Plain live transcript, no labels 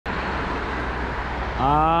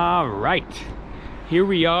All right, here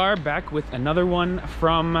we are back with another one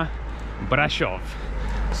from Brașov.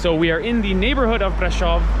 So we are in the neighborhood of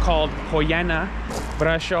Brașov called Poiana,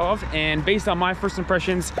 Brașov, and based on my first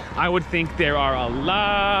impressions, I would think there are a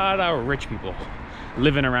lot of rich people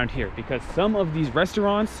living around here, because some of these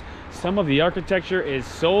restaurants, some of the architecture is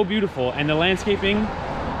so beautiful, and the landscaping,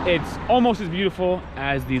 it's almost as beautiful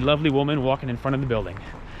as the lovely woman walking in front of the building.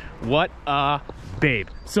 What a babe.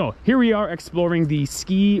 So here we are exploring the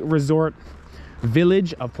ski resort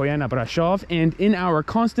village of Poiana, Brașov, and in our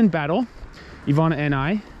constant battle, Ivana and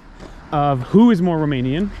I, of who is more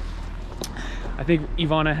Romanian, I think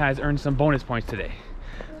Ivana has earned some bonus points today,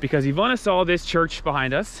 because Ivana saw this church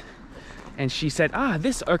behind us and she said,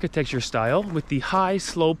 this architecture style with the high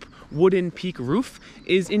slope wooden peak roof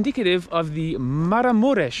is indicative of the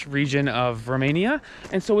Maramureș region of Romania,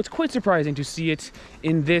 and so it's quite surprising to see it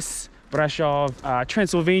in this Brașov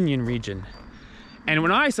Transylvanian region. And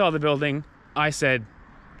when I saw the building, I said,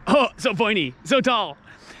 oh, so pointy, so tall.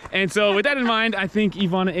 And so with that in mind, I think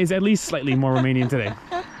Ivana is at least slightly more Romanian today.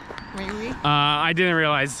 Maybe. I didn't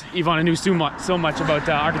realize Ivana knew so much about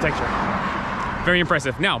architecture. Very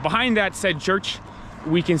impressive. Now, behind that said church,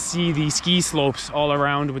 we can see the ski slopes all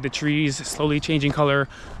around with the trees slowly changing color.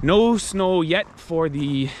 No snow yet for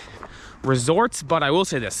the resorts, but I will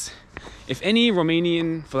say this. If any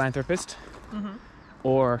Romanian philanthropist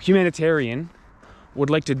or humanitarian would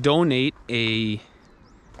like to donate a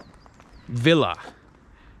villa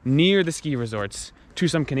near the ski resorts to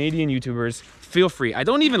some Canadian YouTubers, feel free. I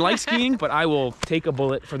don't even like skiing, but I will take a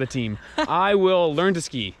bullet for the team. I will learn to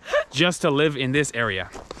ski just to live in this area.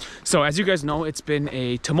 So as you guys know, it's been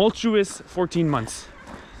a tumultuous 14 months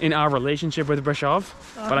in our relationship with Brașov,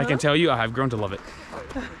 but I can tell you I have grown to love it.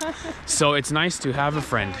 So it's nice to have a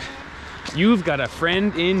friend. You've got a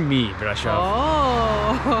friend in me, Brașov.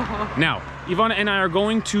 Oh. Now, Ivana and I are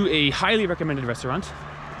going to a highly recommended restaurant.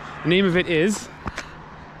 The name of it is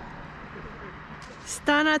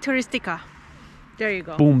Stâna Turistică. There you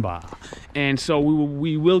go. Boomba. And so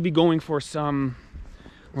we will be going for some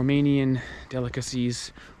Romanian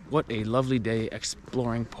delicacies. What a lovely day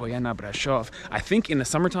exploring Poiana, Brașov. I think in the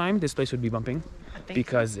summertime this place would be bumping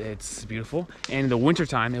because it's beautiful, and in the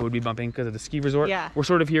wintertime it would be bumping because of the ski resort. Yeah. We're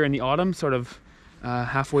sort of here in the autumn, sort of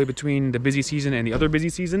halfway between the busy season and the other busy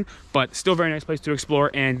season, but still very nice place to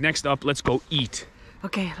explore. And next up, let's go eat.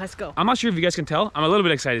 Okay, let's go. I'm not sure if you guys can tell, I'm a little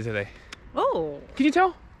bit excited today. Oh. Can you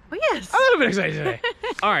tell? Oh, yes. I'm a little bit excited today.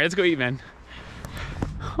 All right, let's go eat, man.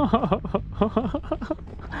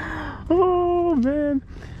 Oh, man.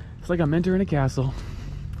 It's like I'm entering a castle.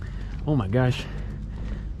 Oh, my gosh.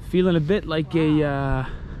 Feeling a bit like a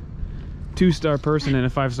 2-star person in a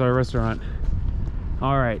 5-star restaurant.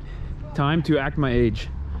 All right, time to act my age.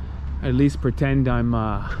 At least pretend I'm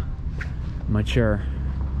mature.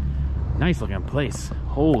 Nice looking place.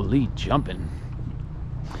 Holy jumping.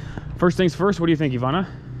 First things first, what do you think, Ivana?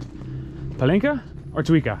 Palenka or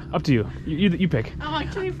tuika? Up to you. You pick. I'm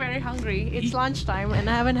actually very hungry. It's lunchtime and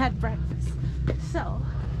I haven't had breakfast.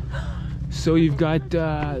 So you've got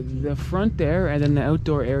the front there and then the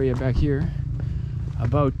outdoor area back here.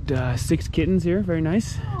 About 6 kittens here. Very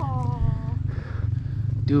nice. Aww.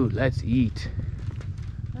 Dude, let's eat.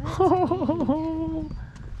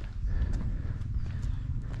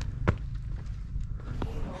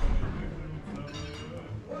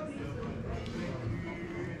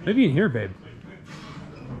 Maybe in here, babe.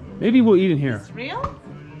 Maybe we'll eat in here. It's real?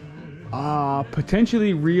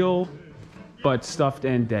 Potentially real, but stuffed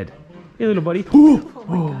and dead. Hey, little buddy. Ooh.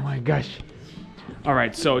 Oh my gosh. All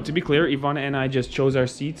right, so to be clear, Ivana and I just chose our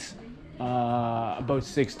seats about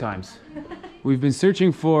 6 times. We've been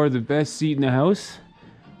searching for the best seat in the house,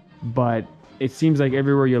 but it seems like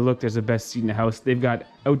everywhere you look, there's the best seat in the house. They've got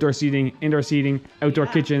outdoor seating, outdoor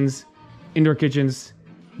kitchens, indoor kitchens.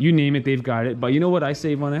 You name it, they've got it. But you know what I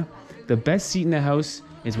say, Ivana? The best seat in the house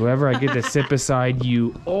is wherever I get to sit beside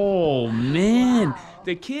you. Oh, man.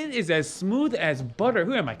 The kid is as smooth as butter.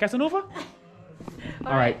 Who am I, Casanova?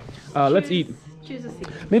 All right, let's eat. Choose a seat.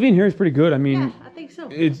 Maybe in here is pretty good. I mean, Yeah, I think so.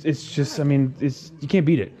 it's just, I mean, you can't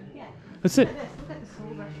beat it. Yeah. Let's sit. Look at this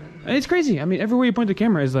whole restaurant. And it's crazy. I mean, everywhere you point the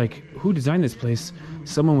camera is like, who designed this place?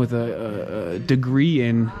 Someone with a degree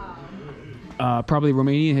in probably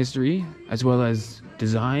Romanian history as well as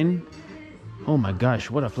design. Oh my gosh,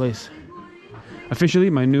 what a place. Officially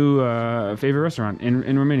my new favorite restaurant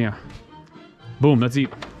in Romania. Boom, let's eat.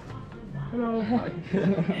 Hello.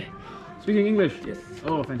 Speaking English? Yes.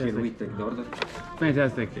 Oh, fantastic. Can we take the order?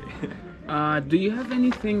 Fantastic. Do you have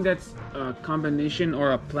anything that's a combination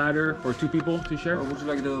or a platter for 2 people to share? Would you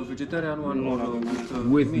like the vegetarian one or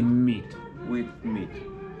with meat? With meat.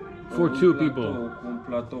 For two people. Un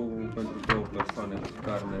platou pentru două persoane,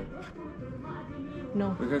 carne.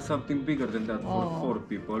 No. We have something bigger than that for 4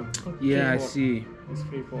 people. Yeah, I see. It's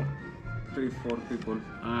 3-4. 3-4 people.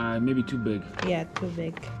 Maybe too big. Yeah, too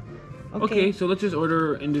big. Okay, so let's just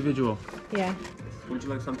order individual. Yeah. Would you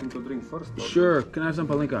like something to drink first? Or? Sure. Can I have some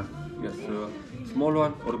palinka? Yes. Small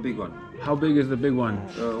one or big one? How big is the big one?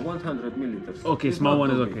 100 milliliters. Okay, It's small not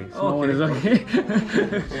one is too okay. big. Small one is okay.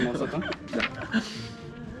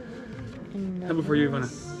 How about for you, Ivana?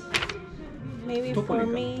 Maybe Two for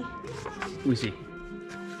palinka. me. We see.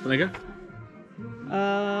 Palinka?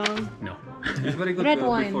 No. It's very good Red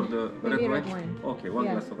wine. before the Maybe red red wine. wine. Okay, one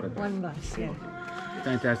Yeah, glass of red wine. one glass. Yeah.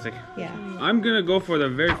 Fantastic. Yeah. I'm gonna go for the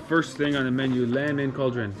very first thing on the menu, lamb in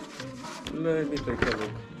cauldron. Let me take a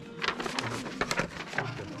look.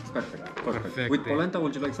 Perfect. Perfect. With polenta,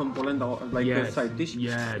 would you like some polenta like a Yes. side dish?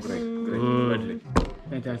 Yes. Great. Good.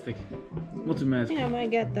 Fantastic. Mulțumesc. Yeah, I might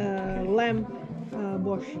get the lamb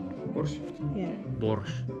borscht. Borscht. Yeah.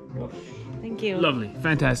 Borscht. Thank you. Lovely.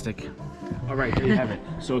 Fantastic. All right, there you have it.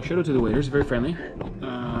 So shout out to the waiters, very friendly,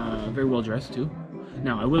 very well dressed too.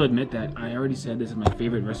 Now I will admit that I already said this is my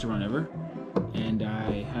favorite restaurant ever, and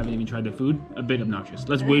I haven't even tried the food. A bit obnoxious.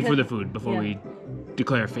 Let's wait for the food before we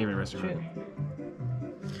declare favorite restaurant. True.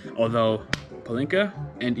 Although, palinka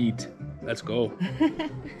and eat. Let's go.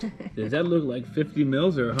 Does that look like 50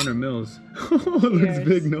 mils or 100 mils? It looks Cheers.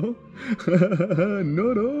 big, no?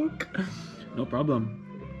 No, dog. No problem.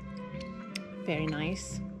 Very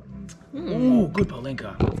nice. Ooh, good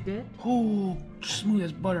palinka. Good. Ooh, smooth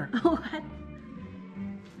as butter. What?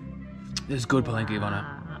 This is good palinka, Ivana.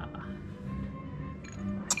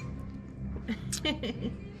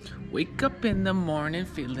 Wake up in the morning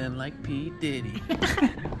feeling like P. Diddy.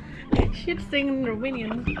 Should sing in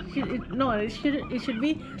Romanian. It should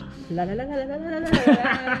be la la la la la la la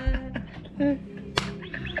la.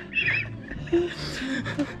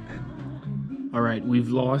 All right, we've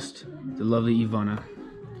lost the lovely Ivana.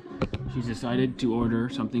 She's decided to order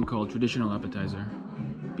something called traditional appetizer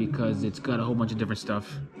because it's got a whole bunch of different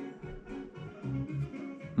stuff.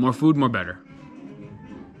 More food, more better.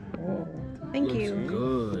 Thank you.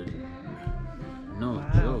 Good. No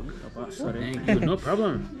joke. Thank you. No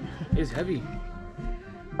problem. It's heavy.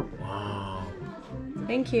 Wow.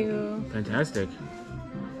 Thank you. Fantastic.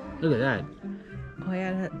 Look at that. Oh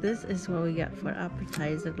yeah, this is what we got for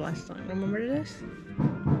appetizer last time. Remember this?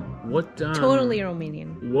 What? Totally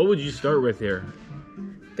Romanian. What would you start with here?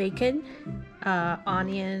 Bacon,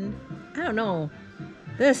 onion. I don't know.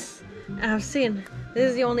 This I've seen.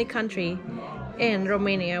 This is the only country in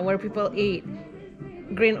Romania where people eat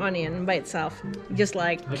green onion by itself, just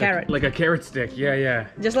like carrot, Like a carrot stick. Yeah, yeah.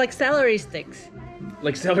 just like celery sticks.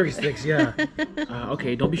 Like celery sticks. Yeah.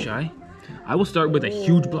 Okay, don't be shy. I will start with a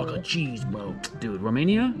huge block of cheese, bro. Dude,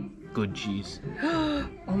 Romania, good cheese.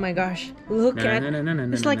 Oh my gosh! Look at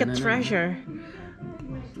it's like a treasure.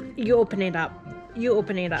 You open it up. You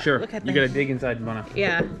open it up. Sure. Look at you this. gotta dig inside, Ivana.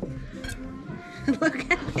 Yeah. Look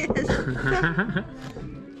at this.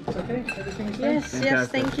 Okay, everything is fine? Yes, yes.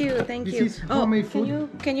 Thank you, thank This you. is homemade food.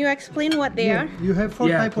 Can you explain what they are? You have 4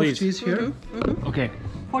 Yeah, types please. of cheese here. Okay.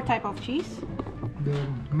 4 type of cheese. The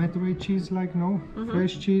Mediterranean cheese, like no,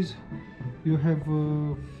 fresh cheese. You have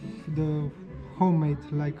the homemade,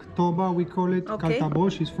 like toba, we call it. Okay.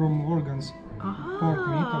 Caltaboș is from organs, pork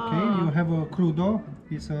meat. Okay. You have a crudo.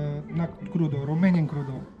 It's not crudo, Romanian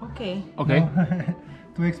crudo. Okay. Okay. No?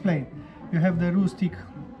 To explain, you have the rustic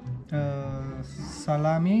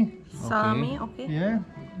salami. Salami. Okay. Yeah.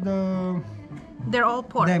 They're all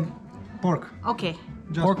pork. Then pork. Okay.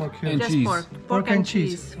 Just Pork pork, here. and Just cheese. pork and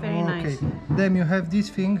cheese. Very okay. nice. Then you have this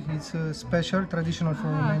thing. It's special, traditional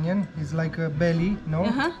from Romanian. It's like a belly, no?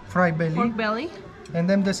 Fried belly. Pork belly. And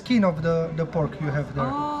then the skin of the pork you have there.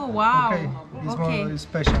 Oh wow. Okay. It's Okay. more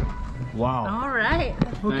special. Wow. All right.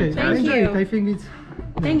 Okay. Thank Enjoy you. it. I think it's.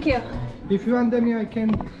 Thank you. If you want them, I can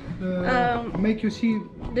make you see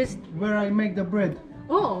This. where I make the bread.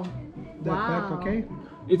 Oh. That Wow. part, okay?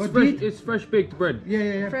 It's But fresh. eat- It's fresh baked bread. Yeah,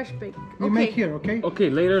 yeah, yeah. Fresh baked. We make here, okay? Okay,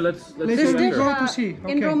 later let's Let's This see dish, go after. to see.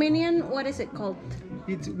 in Okay. Romanian, what is it called?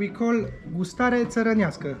 We call gustare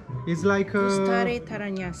țărănească. It's like Stare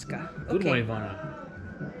Taraneasca. Good one, Okay. Ivana.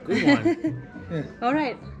 Good one. All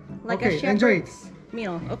right. Like Okay, a enjoy it. shepherd's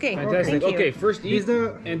meal. Okay. Fantastic. Thank you. Okay, first eat Is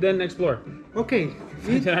the- and then explore. Okay.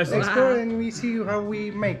 Eat, Fantastic. explore, and we see how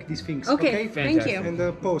we make these things. Okay. Thank Fantastic. you. And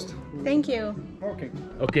the post. Thank you. Okay.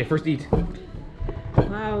 Okay, first eat.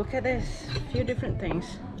 Wow, look at this. A few different things.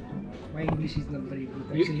 My English is not very good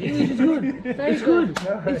actually. English is good. It's good.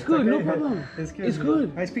 It's good. No problem. Excuse me.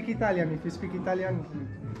 good. I speak Italian. If you speak Italian,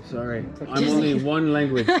 Sorry, I'm only one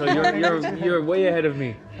language, so you're way ahead of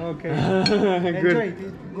me. okay. Good. Enjoy it.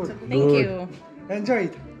 It's good. Thank you. Enjoy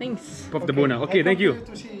it. Thanks. Puff the Buna. Okay, I thank come you. here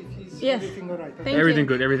to see if it's Yes. everything alright. Thank Everything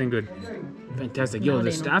you. good, everything good. Fantastic. Yo,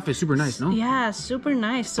 the staff is super nice, no? Yeah, super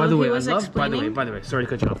nice. So By the way, he was explaining. by the way, sorry to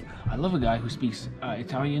cut you off. I love a guy who speaks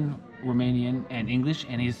Italian, Romanian, and English,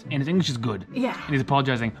 and his English is good. Yeah. And he's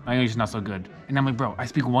apologizing, my English is not so good. And I'm like, bro, I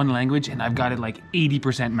speak one language, and I've got it like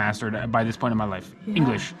 80% mastered by this point in my life.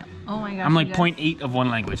 English. Oh my gosh. I'm like you guys. 0.8 of one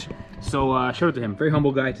language. So shout out to him. Very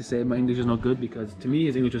humble guy to say my English is not good, because to me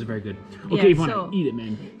his English was very good. Okay, Yeah, Ivana, so- eat it,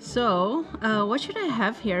 man. So, what should I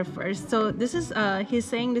have here first? So this is he's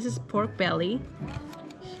saying this is pork belly.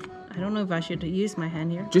 I don't know if I should use my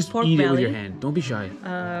hand here. Just pork eat belly. it with your hand. Don't be shy.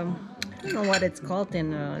 I don't know what it's called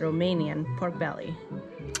in Romanian. Pork belly.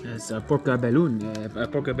 It's porca belun,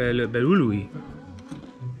 porca belului.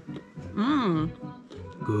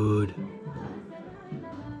 Good.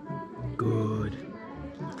 Good.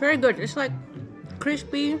 Very good. It's like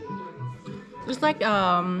crispy. It's like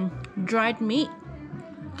dried meat.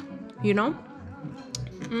 You know?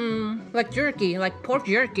 Like jerky, like pork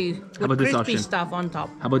jerky with about this crispy option? stuff on top.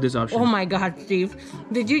 How about this option? Oh my god, Steve.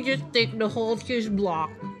 Did you just take the whole cheese block?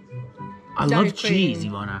 I that love is cheese, crazy.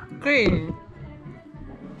 Ivana. Cream.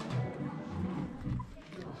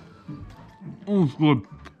 Oh, it's good.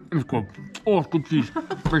 It's good. Oh, it's good cheese.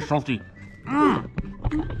 Very salty.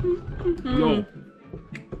 Yo.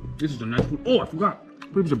 This is a nice food. Oh, I forgot.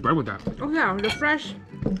 Put a piece of bread with that. Oh yeah, the fresh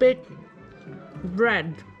baked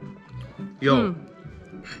bread. Yo.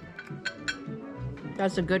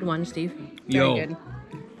 That's a good one, Steve. Yo. Very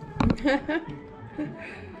good.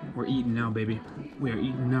 We're eating now, baby. We are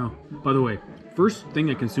eating now. By the way, first thing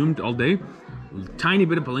I consumed all day, tiny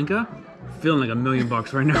bit of palinka, feeling like $1 million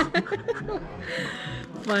right now.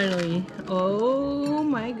 Finally. Oh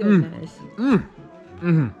my goodness.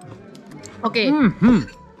 Okay.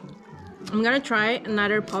 I'm gonna try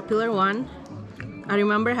another popular one. I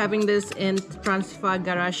remember having this in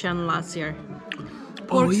Transfagarașan last year.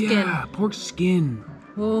 Pork skin. Yeah, pork skin.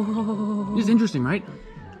 Oh. This is interesting, right?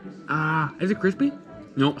 Is it crispy?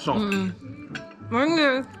 No, soft.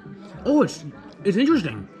 Okay. Oh, it's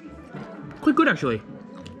interesting. Quite good, actually.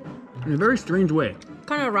 In a very strange way.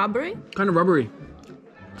 Kind of rubbery Kind of rubbery.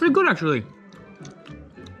 Pretty good, actually.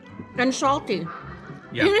 and salty.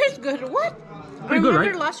 Yeah. It is good. What? I Pretty good,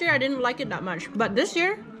 remember right? last year I didn't like it that much, but this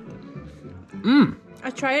year I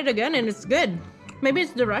tried it again and it's good. Maybe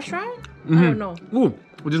it's the restaurant? I don't know. Ooh,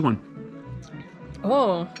 with this one.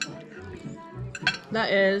 Oh,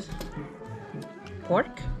 that is pork.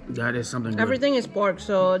 That is something good. Everything is pork,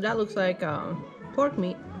 so that looks like pork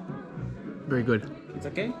meat. Very good. It's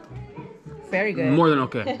okay? Very good. More than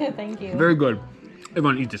okay. Thank you. Very good.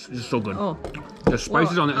 Everyone, eat this. This is so good. Oh, The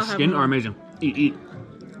spices Well, on the I'll have skin more. are amazing. Eat, eat.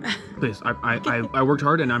 Please, I worked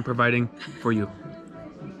hard and I'm providing for you.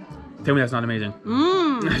 Tell me that's not amazing.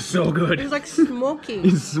 That's so good. it's like smoky.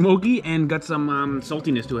 It's smoky and got some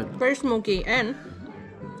saltiness to it. Very smoky, and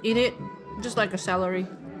eat it just like a celery.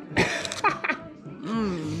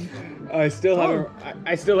 I still haven't.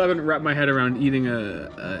 I still haven't wrapped my head around eating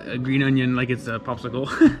a green onion like it's a popsicle.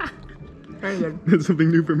 Very good. That's something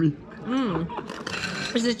new for me.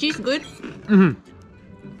 Is the cheese good?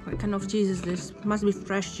 What kind of cheese is this? Must be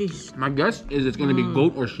fresh cheese. My guess is it's gonna be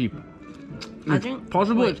goat or sheep. I It's think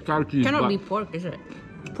possible wait, it's cow cheese. Cannot but be pork, is it?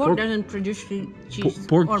 Pork, Pork- doesn't produce cheese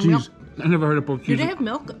pork or cheese. milk. I never heard of pork Do cheese. they have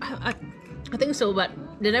milk? I think so, but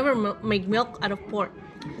they never make milk out of pork.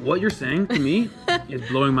 What you're saying to me is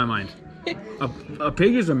blowing my mind. A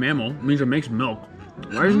pig is a mammal, means it makes milk.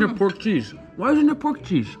 Why isn't there pork cheese? Why isn't there pork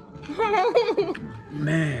cheese?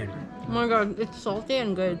 Man, Oh my god, it's salty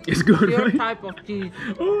and good. it's good, Your right? type of cheese.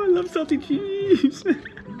 Oh, I love salty cheese.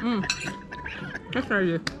 That's very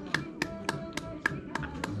good.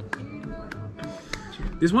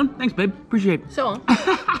 This one? Thanks, babe. Appreciate it. So,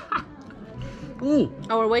 Ooh.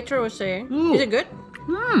 our waiter was saying, Ooh. is it good?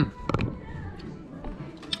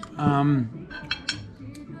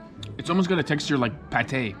 It's almost got a texture like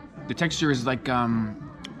pate. The texture is like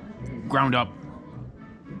ground up.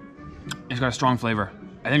 It's got a strong flavor.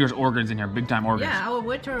 I think there's organs in here, big time organs. Yeah, our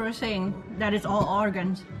waiter was saying that it's all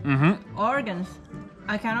organs. Organs.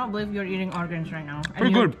 I cannot believe you're eating organs right now. And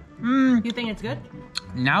Pretty you- good. You think it's good?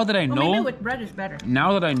 Now that I Well, maybe know, with bread is better.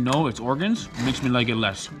 now that I know it's organs, it makes me like it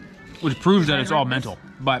less, which proves that I it's all like this. mental.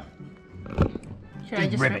 But Should I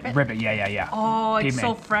just rip rip it, it? rip it. Yeah. Oh, it's Caveman.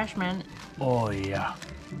 so fresh, man. Oh yeah.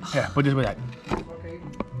 Yeah, put this with that.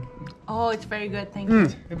 Oh, it's very good. Thank you.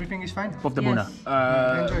 Everything is fine? Poftă bună.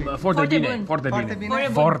 Enjoy. Foarte bine, bun. foarte Foarte bine. bine.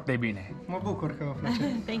 Foarte bine. Mă bucur că vă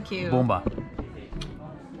place. Thank you. Bomba.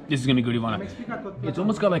 This is gonna be good, Ivana. It's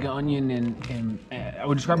almost got like an onion and I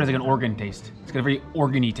would describe it as like an organ taste. It's got a very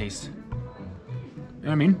organy taste. You know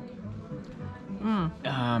what I mean?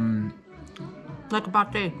 Like a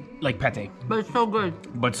pate. Like pate, But it's so good.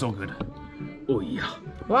 but so good. Oh yeah.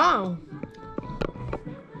 Wow.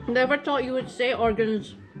 Never thought you would say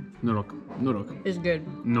organs Noroc, noroc, is good.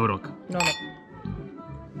 noroc. No.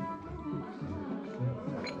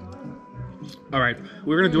 All right,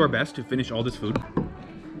 we're gonna do our best to finish all this food,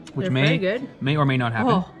 which They're may very good. may or may not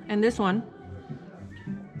happen. Oh, and this one.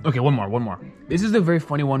 Okay, one more. This is the very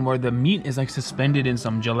funny one where the meat is like suspended in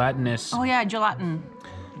some gelatinous. Oh yeah, gelatin.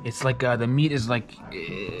 It's like the meat is like.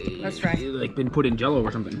 Let's try. Like been put in Jello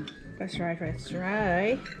or something. Let's try.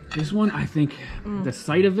 This one, I think, the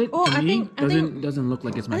sight of it Oh, to I me think- doesn't look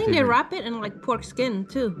like it's my I think they favorite. wrap it in like pork skin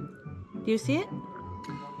too. Do you see it?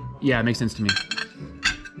 Yeah, it makes sense to me.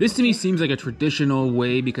 This to me seems like a traditional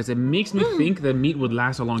way because it makes me think the meat would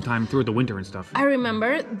last a long time through the winter and stuff. I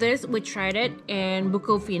remember this. We tried it in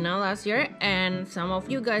Bukovina last year, and some of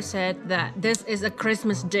you guys said that this is a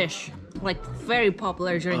Christmas dish, like very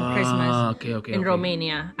popular during Christmas in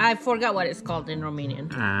Romania. I forgot what it's called in Romanian.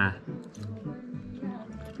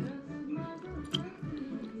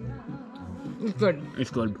 It's good.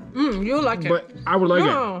 It's good. You like it? But I would like it.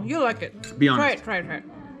 No, you like it. Be honest. Try it.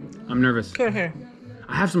 I'm nervous. Here.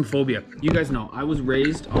 I have some phobia. You guys know, I was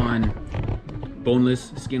raised on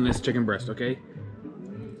boneless, skinless chicken breast, okay?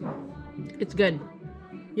 It's good.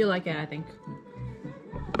 You like it, I think.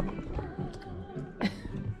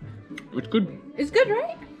 It's good. It's good,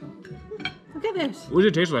 right? Look at this. What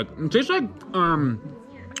does it taste like? It tastes like,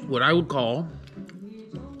 what I would call,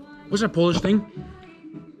 what's that Polish thing?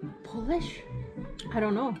 Polish? I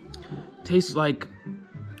don't know. Tastes like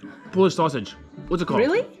Polish sausage. What's it called?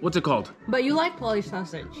 Really? What's it called? But you like Polish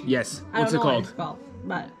sausage. Yes. I What's don't it know called? what it's called,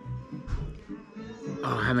 but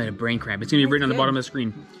Oh, I'm having a brain cramp. It's gonna be written on the good. bottom of the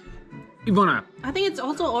screen. Ivana, I think it's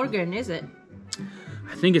also organ, is it?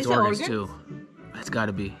 I think it's Is it organs organs? too. That's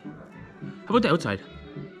gotta be. How about the outside?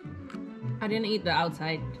 I didn't eat the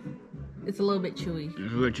outside. It's a little bit chewy.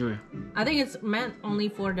 It's really chewy. I think it's meant only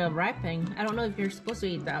for the wrapping. I don't know if you're supposed to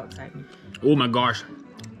eat the outside. Oh my gosh.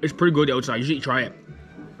 It's pretty good outside. You should try it.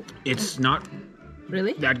 It's not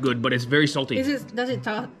Really? that good, but it's very salty. Does it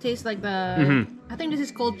taste like the... I think this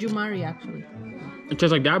is called jumeri, actually. It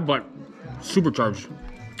tastes like that, but supercharged.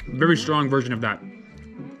 Very strong version of that.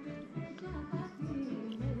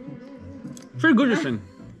 Pretty good, this thing.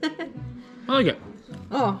 I like it.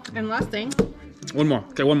 Oh, and last thing. One more.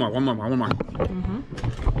 Okay, one more.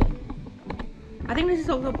 I think this is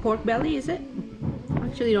also pork belly, is it?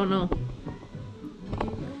 Actually, don't know.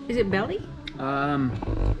 Is it belly?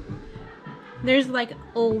 There's like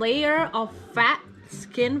a layer of fat,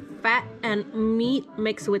 skin fat, and meat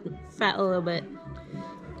mixed with fat a little bit.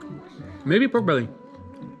 Maybe pork belly.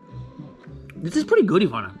 This is pretty good,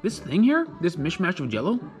 Ivana. This thing here, this mishmash of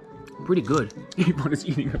jello, pretty good. Ivana's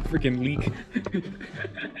eating a freaking leek.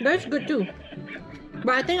 That's good too.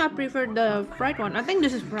 But I think I prefer the fried one. I think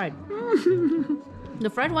this is fried. The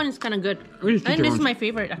fried one is kind of good. What is I think this is chicharrón? my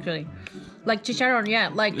favorite actually. Like chicharron, yeah.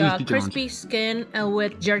 Like What is chicharrón? crispy skin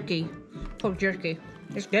with jerky. Pork jerky.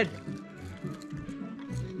 It's good.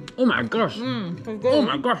 Oh my gosh. It's good. Oh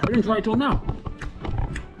my gosh, I didn't try it till now.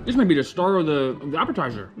 This might be the star of the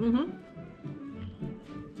appetizer. Do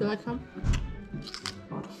you like some?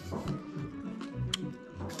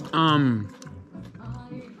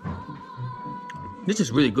 This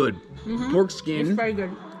is really good. Pork It's skin. very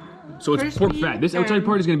good. So it's pork crispy fat. This outside and-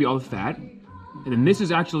 part is gonna be all the fat. And then this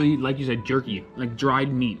is actually, like you said, jerky, like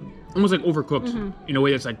dried meat. Almost like overcooked in a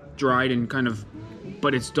way that's like dried and kind of,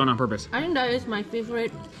 but it's done on purpose. I think that is my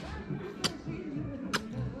favorite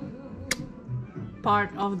part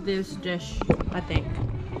of this dish, I think.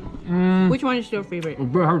 Which one is your favorite?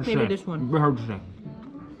 Very hard to Maybe say. this one. Very hard to say.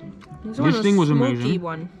 This one This thing was smoky amazing.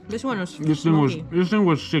 one. This one was This thing was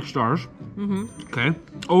smoky. 6 stars. Okay.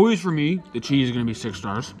 Always for me, the cheese is gonna be 6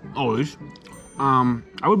 stars. Always. I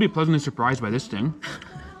would be pleasantly surprised by this thing.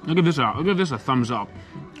 I'll give this a thumbs up.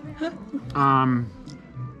 And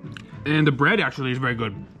the bread actually is very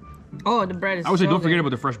good. Oh, the bread is I would say so don't forget good.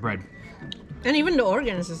 about the fresh bread. And even the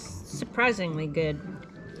organs is surprisingly good.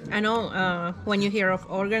 I know when you hear of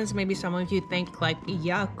organs, maybe some of you think like,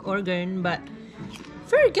 yuck, organ, but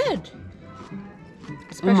very good.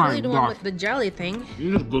 Especially the one gosh. with the jelly thing.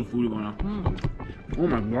 This is good food, Ivana. Oh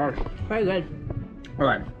my gosh. Very good. All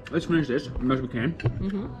right, let's finish this as much as we can.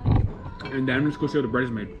 And then let's go see how the bread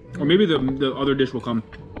is made. Or maybe the other dish will come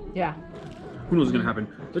Yeah. Who knows what's gonna happen?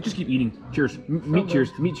 Let's just keep eating. Cheers. Meat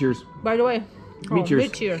cheers. Meat cheers. By the way, Meat cheers.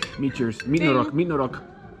 meat cheers. Meat cheers. Meat no rock. Meat no rock.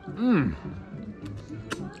 Mmm.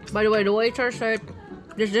 By the way, the waiter said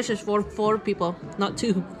this dish is for 4 people, not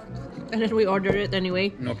 2. And then we ordered it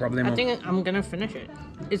anyway. No problem. I think I'm gonna finish it.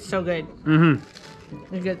 It's so good.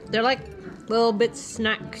 Mm-hmm. It's good. They're like little bit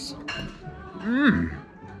snacks. Mmm.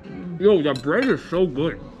 Yo, the bread is so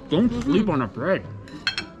good. Don't sleep on the bread.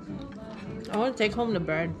 I want to take home the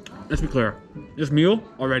bread. Let's be clear. This meal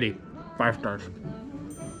already 5 stars.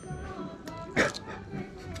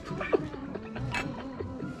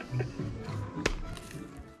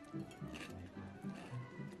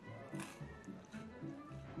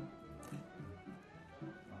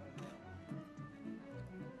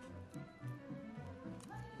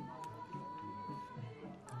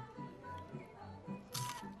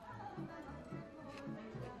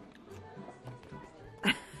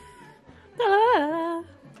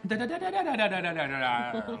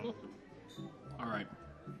 All right.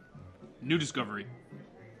 New discovery.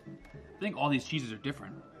 I think all these cheeses are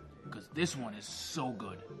different because this one is so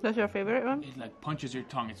good. That's your favorite one? It like punches your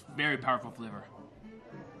tongue. It's very powerful flavor.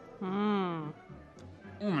 Mmm.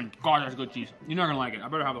 Oh my god, that's good cheese. You're not gonna like it. I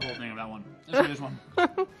better have the whole thing of that one. Let's try this one.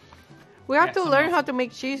 We have Yeah, to something learn else. how to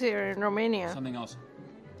make cheese here in Romania. Something else.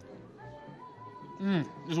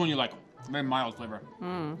 This one you like. Very mild flavor.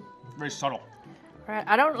 Very subtle. Right.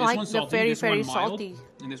 I don't This like one's the salty, very, this one very mild, salty.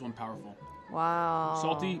 and this one powerful. Wow.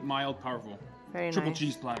 Salty, mild, powerful. Very Triple nice.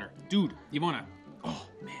 cheese platter. Dude, Ivana. Oh,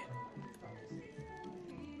 man.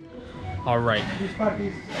 All right. This part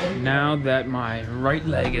is Now that my right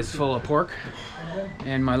leg is full of pork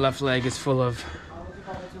and my left leg is full of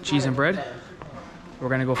cheese and bread, we're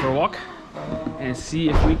gonna go for a walk and see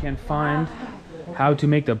if we can find how to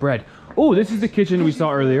make the bread. Oh, this is the kitchen we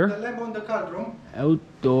saw earlier. the lamp on the card room.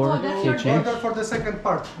 Outdoor kitchen. Order for the second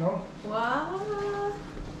part, no? Wow.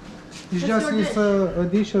 It's just is a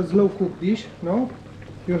dish, a slow cooked dish, no?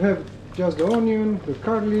 You have just the onion, the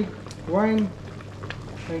garlic, wine,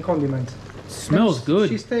 and condiments. Smells She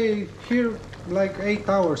good. stay here like 8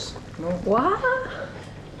 hours, no? Wow.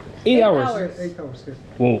 8 hours. hours. 8 hours, yes.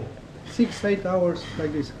 Whoa. 6-8 hours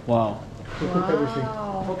like this Wow. to cook everything.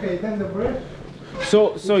 Okay, then the bread.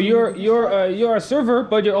 So you're a server,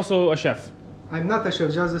 but you're also a chef. I'm not a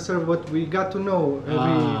chef, just a server, but we got to know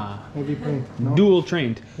every point. No? Dual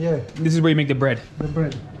trained. Yeah, This is where you make the bread. the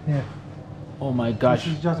bread. Yeah. Oh my gosh.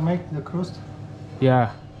 This is just make the crust.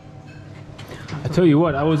 Yeah. I tell you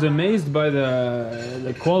what, I was amazed by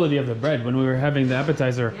the quality of the bread when we were having the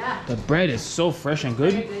appetizer. Yeah. The bread is so fresh and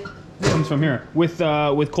good. It comes from here with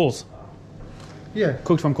coals, Yeah,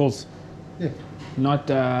 cooked from coals, yeah. not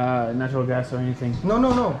natural gas or anything.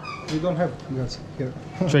 No. We don't have gas here.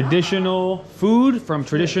 Traditional food from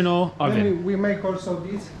traditional oven. Then we make also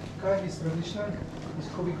this kind is traditional.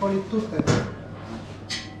 We call it turte.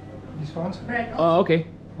 This one. Oh, okay.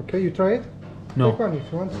 Okay, you try it? No. Take one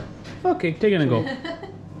if you want. Okay, take it and go.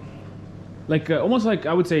 Like almost like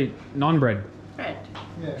I would say non-bread. Bread.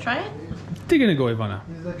 Yeah. Try it. Take it and go, Ivana.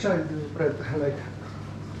 It's a child bread, like.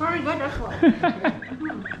 Very good, that's one.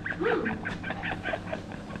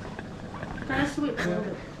 Kind of sweet. A little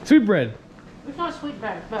bit. Sweet bread. It's not sweet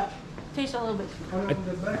bread, but tastes a little bit sweet. On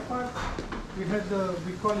the back part, we had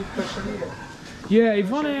we call it pășărie. Yeah,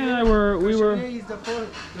 Ivana and I were Pășărie is the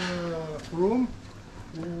room,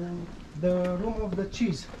 the room of the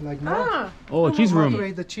cheese, like now. Oh, cheese room.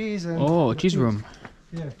 Maturate the cheese and Oh, the cheese room.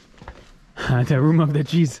 Yeah. The room of the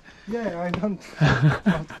cheese. Yeah, I don't know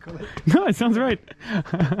how to call it. No, it sounds right.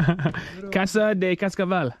 Casa de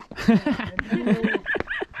Cascaval.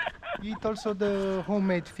 Eat also the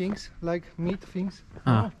homemade things, like meat things,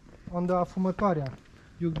 Ah. on the afumătoarea.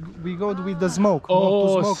 We go with the smoke. not to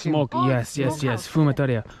Oh, smoking. smoke. Yes.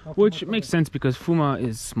 Fumatoria. Which makes sense because fuma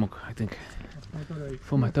is smoke, I think.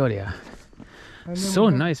 Fumatoria. And then So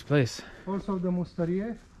we have nice place. Also the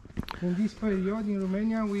mustărie. In this period in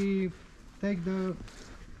Romania, we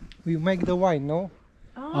make the wine, no?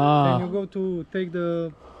 Then you go to take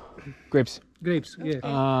the Grapes. grapes,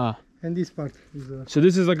 yeah. And this part is So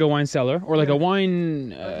this is like a wine cellar or like a wine.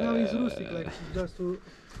 now it's rustic, like just to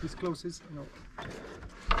disclose it. No.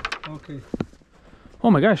 Okay. Oh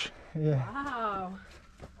my gosh. Yeah. Wow.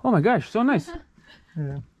 Oh my gosh. So nice.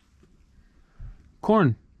 Yeah.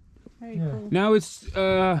 Corn. Very Yeah. cool. Now it's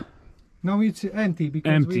Now it's empty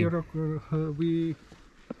because Empty. we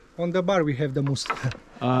on the bar we have the mousse.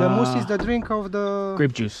 The mousse is the drink of the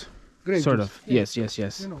grape juice. grape Sort juice. of. Yeah.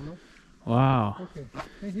 Yes. You know, no? Wow. Okay.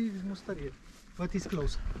 And here is mustărie, but it's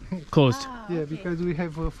closed. Closed. Yeah, because we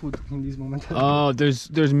have food in this moment. Oh,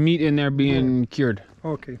 there's meat in there being cured.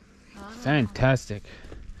 Okay. Fantastic.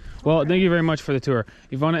 Well, thank you very much for the tour.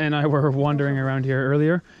 Ivana and I were wandering around here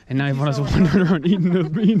earlier, and now Ivana's wandering around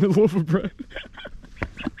eating the loaf of bread.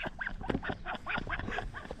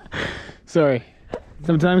 Sorry.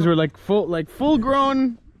 Sometimes we're like full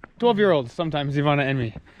grown 12-year-olds. Sometimes Ivana and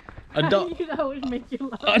me. Adult. That always make you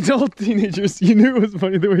laugh. Adult teenagers. You knew it was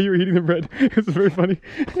funny the way you were eating the bread. It was very funny.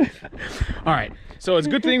 All right. So it's a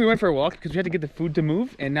good thing we went for a walk because we had to get the food to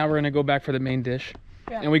move, and now we're gonna go back for the main dish.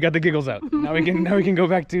 Yeah. And we got the giggles out. Now we can go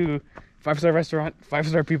back to 5-star restaurant,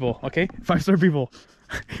 5-star people. Okay, 5-star people.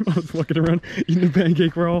 I was walking around eating a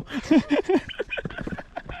pancake roll.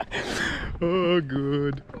 Oh,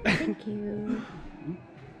 good. Thank you.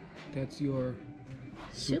 That's your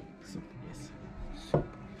Soup. Yes. Soup.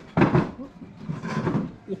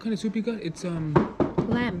 What kind of soup you got? It's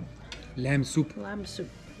Lamb. lamb soup. Lamb soup.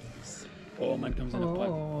 Oh, mine comes in a pot.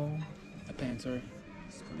 Oh. A pan, sorry.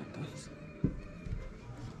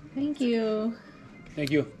 Thank you.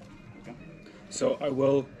 Thank you. So I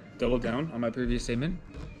will double down on my previous statement.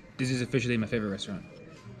 This is officially my favorite restaurant.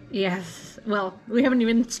 Yes. Well, we haven't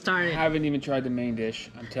even I started. haven't even tried the main dish.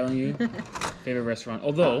 I'm telling you, favorite restaurant.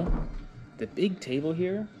 Although, the big table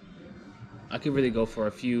here, I could really go for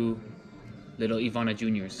a few little Ivana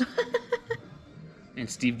Juniors and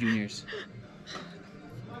Steve Juniors.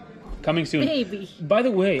 Coming soon. Baby. By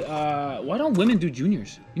the way, why don't women do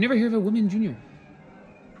juniors? You never hear of a women junior?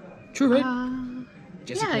 True, right?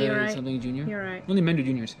 Jessica, yeah, you're right. something junior? You're right. Only men do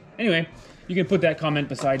juniors. Anyway, you can put that comment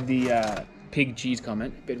beside the pig cheese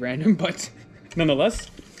comment. A bit random, but nonetheless.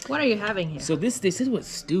 What are you having here? So this, they said it was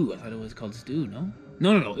stew. I thought it was called stew, no?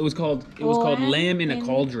 No. It was called lamb in a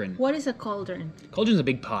cauldron. What is a cauldron? Cauldron's a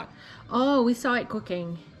big pot. Oh, we saw it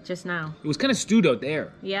cooking just now. It was kind of stewed out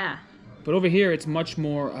there. Yeah. But over here, it's much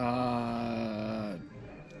more,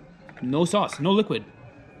 no sauce, no liquid.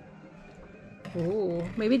 Ooh,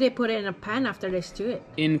 maybe they put it in a pan after they stew it.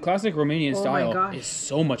 In classic Romanian Oh my style, gosh. it's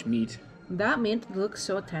so much meat. That meat looks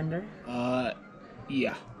so tender.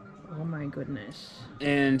 Yeah. Oh my goodness.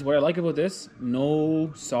 And what I like about this,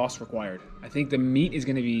 no sauce required. I think the meat is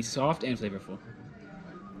going to be soft and flavorful.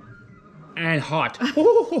 And hot.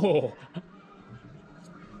 Oh,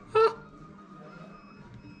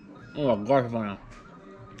 oh my gosh, Ivana.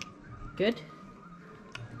 Good.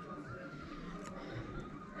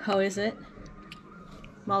 How is it?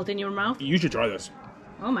 Melt in your mouth? You should try this.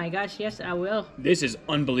 Oh my gosh, yes, I will. This is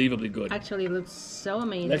unbelievably good. Actually, it looks so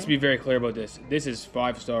amazing. Let's be very clear about this. This is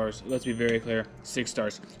 5 stars. Let's be very clear. 6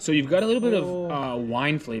 stars. So you've got a little bit of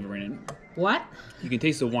wine flavor in it. What? You can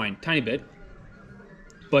taste the wine, tiny bit.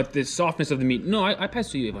 But the softness of the meat. No, I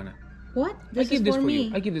pass to you, Ivana. What? This I give is this for for me.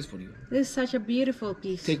 you. I give this for you. This is such a beautiful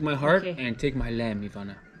piece. Take my heart Okay. and take my lamb,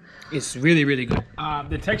 Ivana. It's really, really good.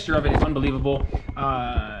 The texture of it is unbelievable.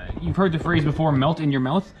 You've heard the phrase before, melt in your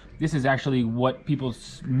mouth. This is actually what people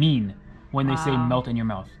mean when they say melt in your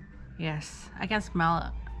mouth. Yes, I can smell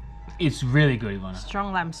it. It's really good, Ivana.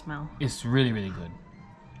 Strong lamb smell. It's really, really good.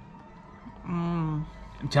 I'm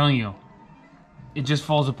telling you, it just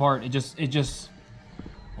falls apart. It just.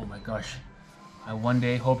 Oh my gosh! I one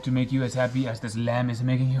day hope to make you as happy as this lamb is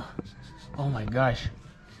making you. Oh my gosh!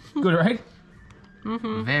 Good, right?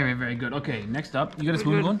 Very, very good. Okay, next up, you got a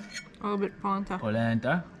spoon going? A little bit polenta.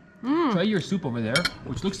 Polenta. Try your soup over there,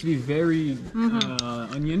 which looks to be very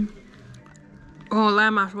onion. Oh,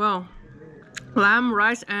 lamb as well. Lamb,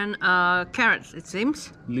 rice, and carrots, it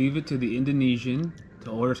seems. Leave it to the Indonesian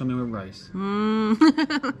to order something with rice.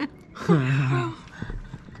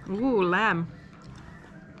 Ooh, lamb.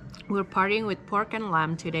 We're partying with pork and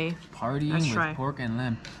lamb today. Partying Let's with try. pork and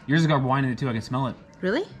lamb. Yours has got wine in it too, I can smell it.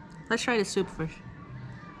 Really? Let's try the soup first.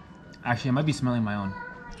 Actually, I might be smelling my own.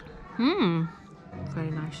 Very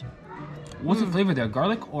nice. What's the flavor there?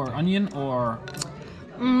 Garlic or onion or...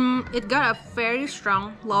 It got a very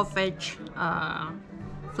strong low veg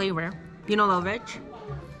flavor. You know low veg?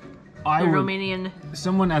 I The would, Romanian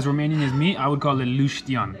someone as Romanian as me, I would call it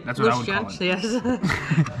luștian. That's what I would call Luștian, it.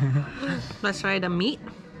 yes. Let's try the meat.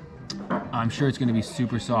 I'm sure it's going to be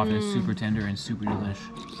super soft and super tender and super delish.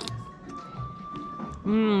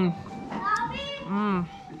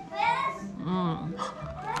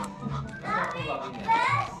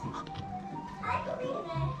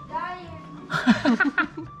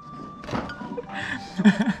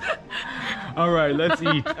 All right, let's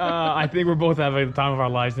eat. I think we're both having the time of our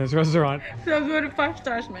lives in this restaurant. So good, 5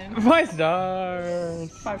 stars, man. 5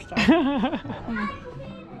 stars. 5 stars.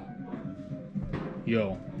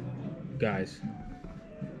 Yo, guys,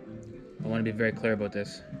 I want to be very clear about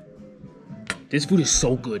this. This food is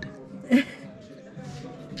so good.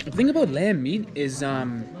 The thing about lamb meat is,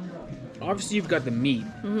 obviously you've got the meat,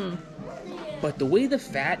 but the way the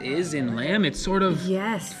fat is in lamb, it's sort of...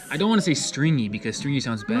 Yes. I don't want to say stringy because stringy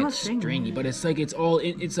sounds bad. Not stringy. But it's like it's all...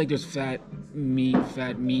 It's like there's fat meat,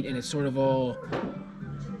 and it's sort of all...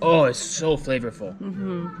 Oh, it's so flavorful.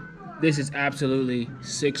 This is absolutely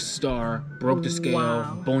 6-star, broke the scale,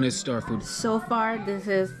 Wow. bonus star food. So far, this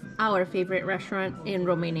is our favorite restaurant in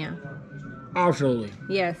Romania. Absolutely.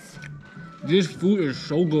 Yes. This food is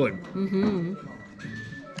so good.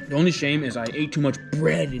 The only shame is I ate too much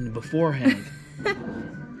bread in beforehand.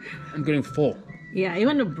 I'm getting full. Yeah,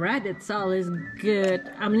 even the bread itself is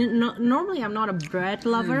good. I mean, normally I'm not a bread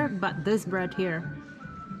lover, but this bread here,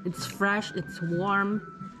 it's fresh, it's warm,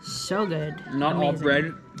 so good. Not all Amazing.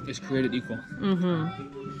 bread is created equal.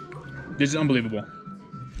 This is unbelievable.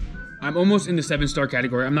 I'm almost in the 7-star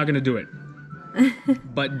category. I'm not gonna do it,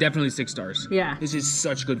 but definitely 6 stars. Yeah. This is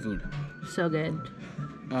such good food. So good.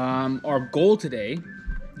 Our goal today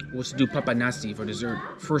was to do papanasi for dessert.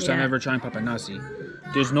 First time Yeah. ever trying papanasi.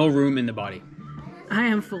 There's no room in the body. I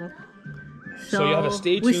am full. So you have to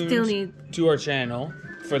stay tuned we still need, to our channel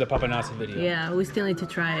for the papanasi video. yeah, we still need to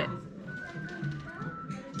try it.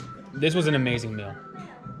 This was an amazing meal.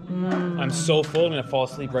 I'm so full, I'm gonna fall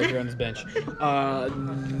asleep right here on this bench.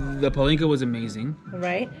 The palinka was amazing.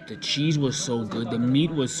 Right? The cheese was so good. The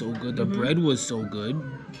meat was so good. The bread was so good.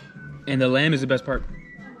 And the lamb is the best part.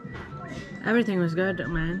 Everything was good,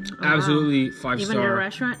 man. Absolutely Wow. 5-star. Even the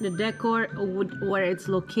restaurant, the decor, where it's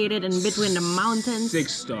located in between the mountains.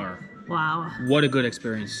 6-star. Wow. What a good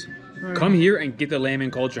experience. Come here and get the lamb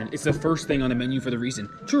and cauldron. It's the first thing on the menu for the reason.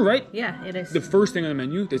 True, right? Yeah, it is. The first thing on the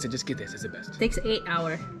menu, they said just get this. It's the best. Takes 8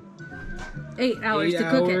 hours. 8 hours 8 to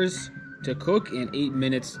cook it. hours to cook and 8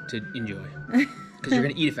 minutes to enjoy. Because you're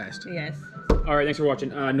gonna eat it fast. Yes. All right, thanks for watching.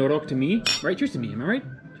 Norok to me, right? Cheers to me. Am I right?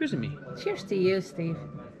 Cheers to me. Cheers to you, Steve.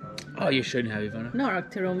 Oh, you shouldn't have, Ivana. Norok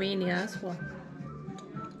to Romania as well.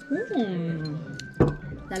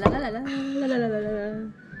 La la la la la la la la la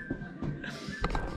la.